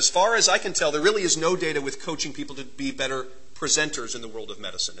 And as far as I can tell, there really is no data with coaching people to be better presenters in the world of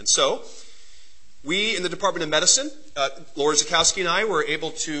medicine. And so, we in the Department of Medicine, Laura Zukowski and I were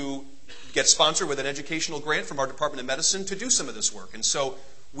able to get sponsored with an educational grant from our Department of Medicine to do some of this work. And so,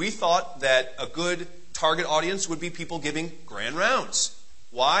 we thought that a good target audience would be people giving grand rounds.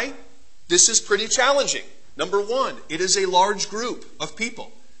 Why? This is pretty challenging. Number 1, it is a large group of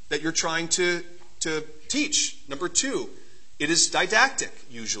people that you're trying to teach. Number 2, it is didactic,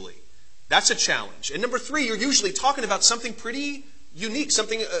 usually. That's a challenge. And number 3, you're usually talking about something pretty unique,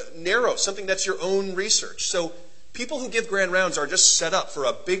 something narrow, something that's your own research. So people who give grand rounds are just set up for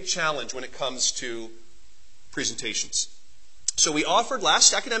a big challenge when it comes to presentations. So we offered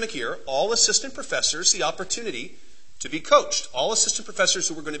last academic year all assistant professors the opportunity to be coached, all assistant professors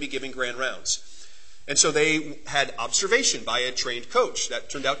who were going to be giving grand rounds. And so they had observation by a trained coach. That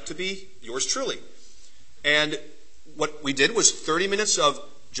turned out to be yours truly. And what we did was 30 minutes of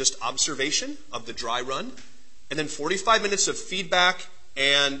just observation of the dry run, and then 45 minutes of feedback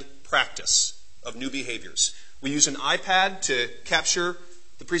and practice of new behaviors. We used an iPad to capture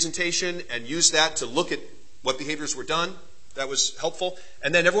the presentation and use that to look at what behaviors were done. That was helpful.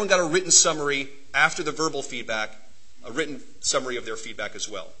 And then everyone got a written summary after the verbal feedback, a written summary of their feedback as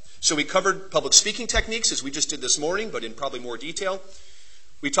well. So we covered public speaking techniques, as we just did this morning, but in probably more detail.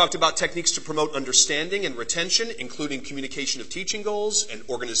 We talked about techniques to promote understanding and retention, including communication of teaching goals and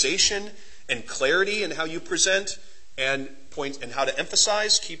organization and clarity in how you present and how to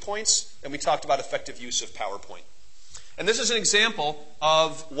emphasize key points. And we talked about effective use of PowerPoint. And this is an example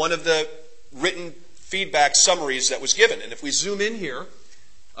of one of the written feedback summaries that was given. And if we zoom in here,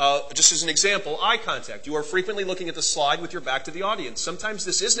 just as an example, eye contact. You are frequently looking at the slide with your back to the audience. Sometimes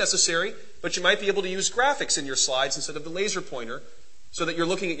this is necessary, but you might be able to use graphics in your slides instead of the laser pointer so that you're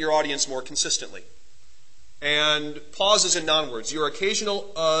looking at your audience more consistently. And pauses and non-words. Your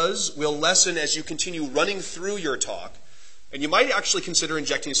occasional uhs will lessen as you continue running through your talk. And you might actually consider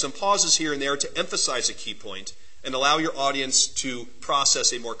injecting some pauses here and there to emphasize a key point and allow your audience to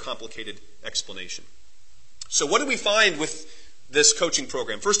process a more complicated explanation. So what did we find with this coaching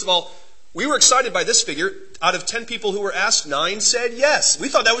program? First of all, we were excited by this figure. Out of 10 people who were asked, 9 said yes. We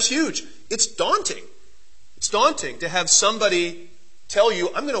thought that was huge. It's daunting. It's daunting to have somebody tell you,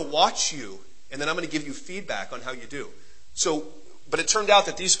 I'm going to watch you, and then I'm going to give you feedback on how you do. But it turned out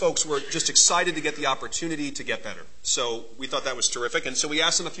that these folks were just excited to get the opportunity to get better. So we thought that was terrific. And so we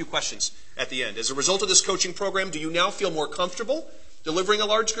asked them a few questions at the end. As a result of this coaching program, do you now feel more comfortable delivering a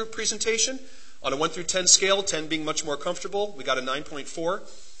large group presentation? On a 1 through 10 scale, 10 being much more comfortable, we got a 9.4.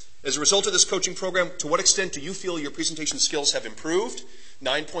 As a result of this coaching program, to what extent do you feel your presentation skills have improved?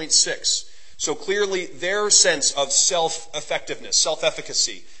 9.6. So clearly their sense of self-effectiveness,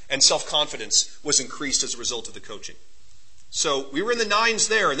 self-efficacy, and self-confidence was increased as a result of the coaching. So we were in the 9s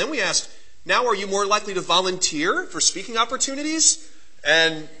there, and then we asked, now are you more likely to volunteer for speaking opportunities?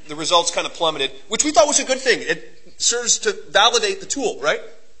 And the results kind of plummeted, which we thought was a good thing. It serves to validate the tool, right?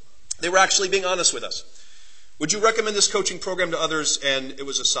 They were actually being honest with us. Would you recommend this coaching program to others? And it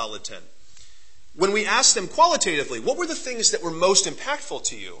was a solid 10. When we asked them qualitatively, what were the things that were most impactful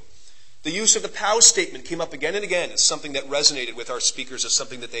to you? The use of the POW statement came up again and again as something that resonated with our speakers, as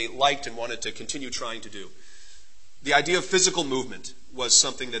something that they liked and wanted to continue trying to do. The idea of physical movement was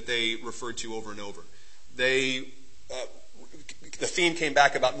something that they referred to over and over. The theme came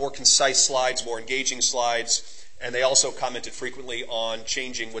back about more concise slides, more engaging slides, and they also commented frequently on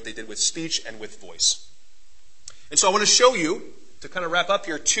changing what they did with speech and with voice. And so I want to show you, to kind of wrap up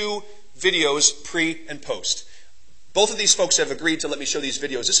here, 2 videos pre and post. Both of these folks have agreed to let me show these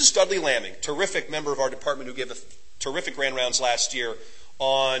videos. This is Dudley Lamming, terrific member of our department who gave a terrific grand rounds last year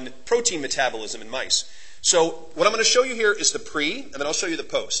on protein metabolism in mice. So what I'm going to show you here is the pre, and then I'll show you the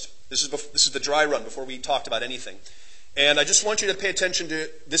post. This is the dry run before we talked about anything. And I just want you to pay attention to,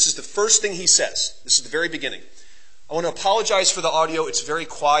 this is the first thing he says. This is the very beginning. I want to apologize for the audio. It's very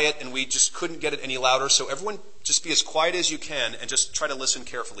quiet, and we just couldn't get it any louder. So everyone, just be as quiet as you can and just try to listen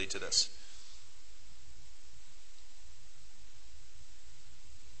carefully to this.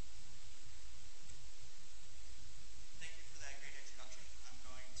 Thank you for that great introduction. I'm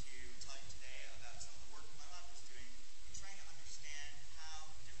going to tell you today about some of the work my lab was doing in trying to understand how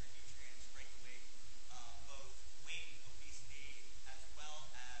different nutrients regulate both weight, obesity, as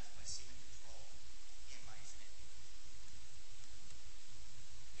well as glycemic control in mice.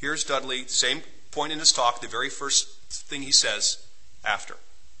 Here's Dudley, same point in his talk, the very first thing he says after.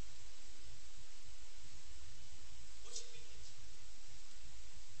 What's your weakness?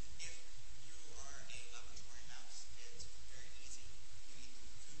 If you are a laboratory mouse, it's very easy. You eat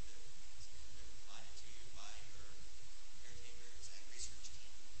the food that's provided to you by your caretakers and research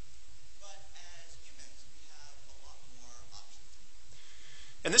team. But as humans, we have a lot more options.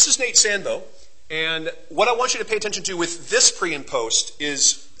 And this is Nate Sandbo. And what I want you to pay attention to with this pre and post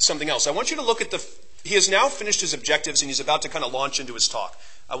is something else. I want you to look at he has now finished his objectives and he's about to kind of launch into his talk.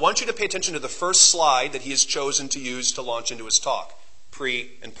 I want you to pay attention to the first slide that he has chosen to use to launch into his talk,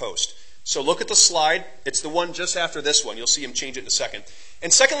 pre and post. So look at the slide. It's the one just after this one. You'll see him change it in a second.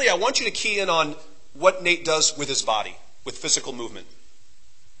 And secondly, I want you to key in on what Nate does with his body, with physical movement.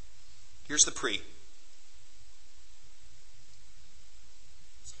 Here's the pre.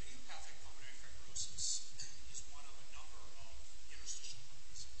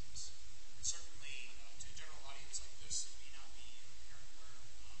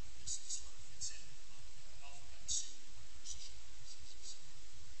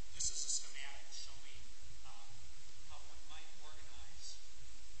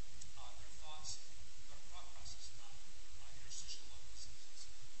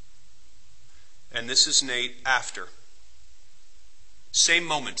 And this is Nate after. Same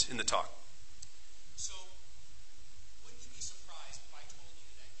moment in the talk. So, wouldn't you be surprised if I told you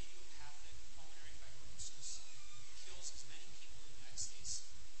that idiopathic pulmonary fibrosis kills as many people in the United States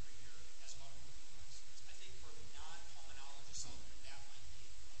per year as automobile accidents? I think for non-pulmonologists out there, that might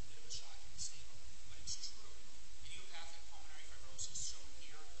be a bit of a shocking statement, but it's true. Idiopathic pulmonary fibrosis shown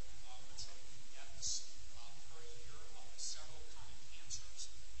here, maternity deaths per year of several common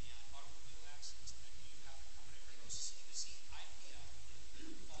cancers and automobile accidents and idiopathic pulmonary fibrosis. You can see IPF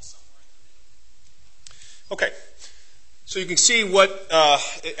falls somewhere in the So you can see what,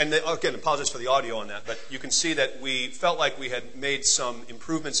 and again, apologize for the audio on that, but you can see that we felt like we had made some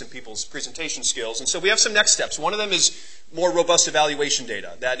improvements in people's presentation skills. And so we have some next steps. One of them is more robust evaluation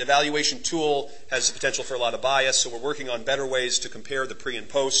data. That evaluation tool has the potential for a lot of bias, so we're working on better ways to compare the pre and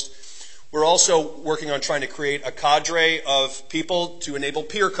post. We're also working on trying to create a cadre of people to enable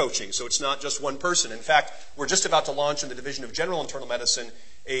peer coaching, so it's not just one person. In fact, we're just about to launch in the Division of General Internal Medicine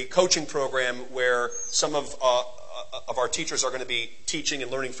a coaching program where some of our teachers are going to be teaching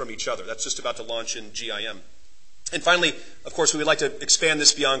and learning from each other. That's just about to launch in GIM. And finally, of course, we would like to expand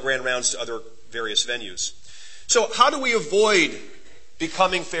this beyond grand rounds to other various venues. So how do we avoid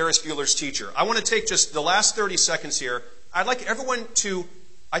becoming Ferris Bueller's teacher? I want to take just the last 30 seconds here. I'd like everyone to,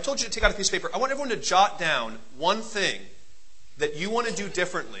 I told you to take out a piece of paper. I want everyone to jot down one thing that you want to do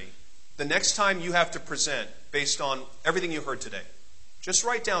differently the next time you have to present based on everything you heard today. Just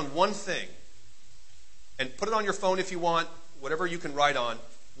write down one thing. And put it on your phone if you want, whatever you can write on,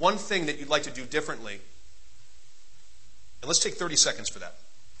 one thing that you'd like to do differently. And let's take 30 seconds for that.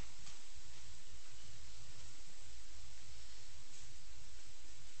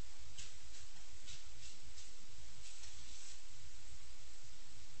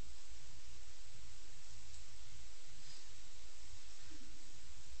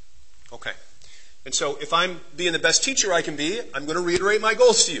 Okay. And so if I'm being the best teacher I can be, I'm going to reiterate my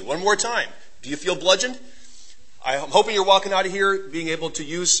goals to you one more time. Do you feel bludgeoned? I'm hoping you're walking out of here being able to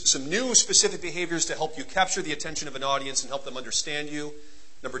use some new specific behaviors to help you capture the attention of an audience and help them understand you.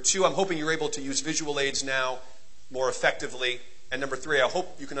 Number 2, I'm hoping you're able to use visual aids now more effectively. And number 3, I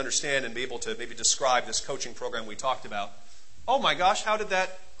hope you can understand and be able to maybe describe this coaching program we talked about. Oh my gosh, how did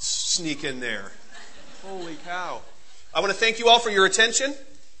that sneak in there? Holy cow. I want to thank you all for your attention,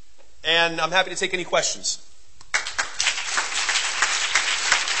 and I'm happy to take any questions.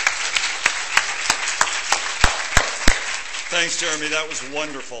 Thanks, Jeremy. That was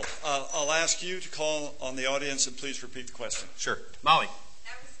wonderful. I'll ask you to call on the audience and please repeat the question. Sure. Molly.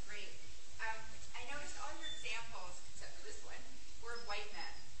 That was great. I noticed all your examples, except for this one, were white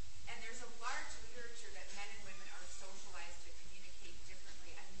men. And there's a large literature that men and women are socialized to communicate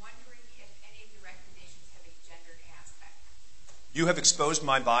differently. I'm wondering if any of your recommendations have a gendered aspect. You have exposed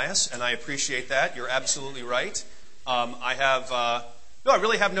my bias, and I appreciate that. You're absolutely right. I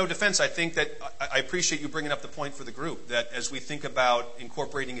really have no defense. I think that I appreciate you bringing up the point for the group, that as we think about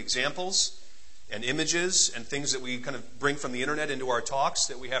incorporating examples and images and things that we kind of bring from the internet into our talks,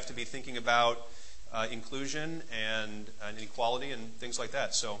 that we have to be thinking about inclusion and inequality and things like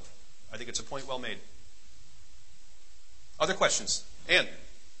that. So I think it's a point well made. Other questions? Ann?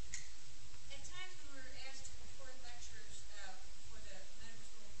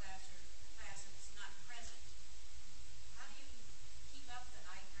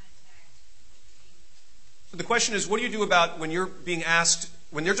 The question is, what do you do about when you're being asked,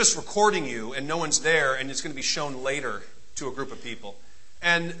 when they're just recording you and no one's there and it's going to be shown later to a group of people?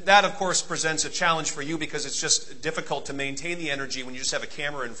 And that, of course, presents a challenge for you because it's just difficult to maintain the energy when you just have a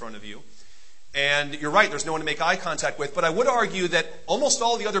camera in front of you. And you're right, there's no one to make eye contact with. But I would argue that almost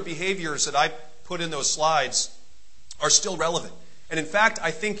all the other behaviors that I put in those slides are still relevant. And in fact,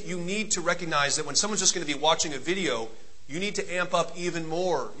 I think you need to recognize that when someone's just going to be watching a video, you need to amp up even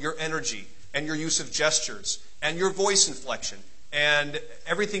more your energy and your use of gestures, and your voice inflection, and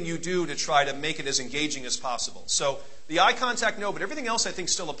everything you do to try to make it as engaging as possible. So the eye contact, no, but everything else I think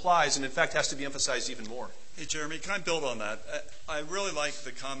still applies, and in fact has to be emphasized even more. Hey, Jeremy, can I build on that? I really like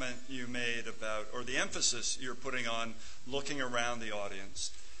the comment you made about, or the emphasis you're putting on looking around the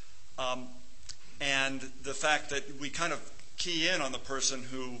audience. And the fact that we kind of key in on the person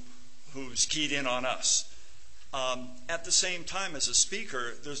who's keyed in on us. At the same time, as a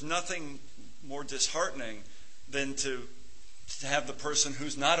speaker, there's nothing more disheartening than to have the person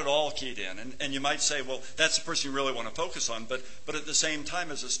who's not at all keyed in. And you might say, well, that's the person you really want to focus on. But at the same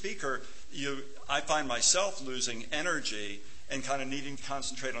time, as a speaker, I find myself losing energy and kind of needing to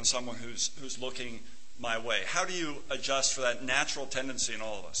concentrate on someone who's looking my way. How do you adjust for that natural tendency in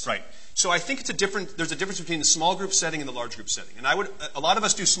all of us? Right. So I think there's a difference between the small group setting and the large group setting. And a lot of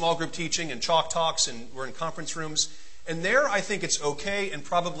us do small group teaching and chalk talks, and we're in conference rooms. And there I think it's okay and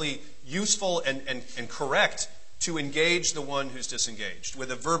probably useful and correct to engage the one who's disengaged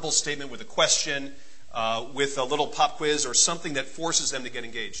with a verbal statement, with a question, with a little pop quiz or something that forces them to get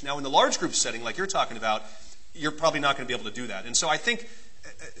engaged. Now in the large group setting, like you're talking about, you're probably not going to be able to do that. And so I think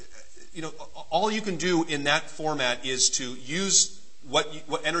all you can do in that format is to use what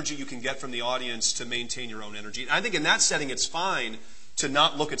energy you can get from the audience to maintain your own energy. And I think in that setting it's fine to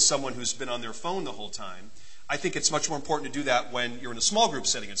not look at someone who's been on their phone the whole time. I think it's much more important to do that when you're in a small group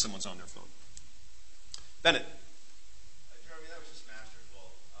setting and someone's on their phone. Bennett.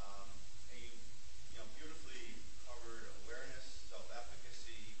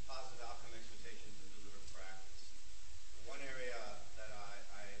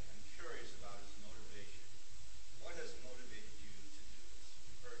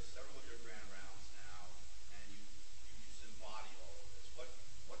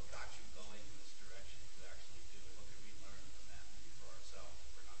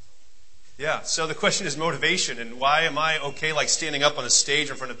 Yeah, so the question is motivation, and why am I okay like standing up on a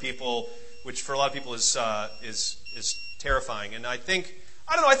stage in front of people, which for a lot of people is terrifying. And I think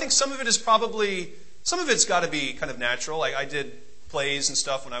some of it is probably, some of it's got to be kind of natural. I did plays and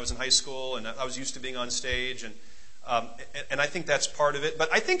stuff when I was in high school, and I was used to being on stage, and I think that's part of it. But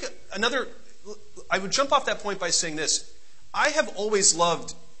I think I would jump off that point by saying this. I have always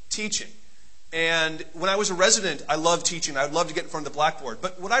loved teaching. And when I was a resident, I loved teaching. I would love to get in front of the blackboard.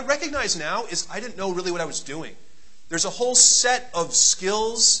 But what I recognize now is I didn't know really what I was doing. There's a whole set of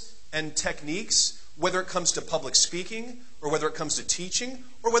skills and techniques, whether it comes to public speaking, or whether it comes to teaching,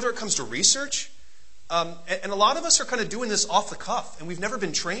 or whether it comes to research. And a lot of us are kind of doing this off the cuff, and we've never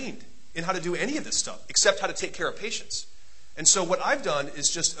been trained in how to do any of this stuff, except how to take care of patients. And so what I've done is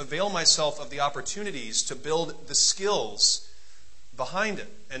just avail myself of the opportunities to build the skills behind it.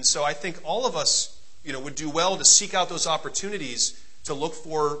 And so I think all of us, would do well to seek out those opportunities to look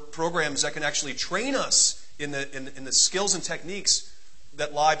for programs that can actually train us in the skills and techniques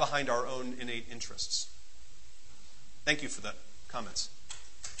that lie behind our own innate interests. Thank you for the comments.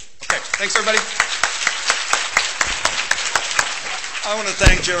 Okay, thanks everybody. I want to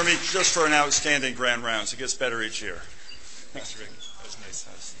thank Jeremy just for an outstanding grand rounds. It gets better each year. Thanks, Rick. That was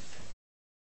nice.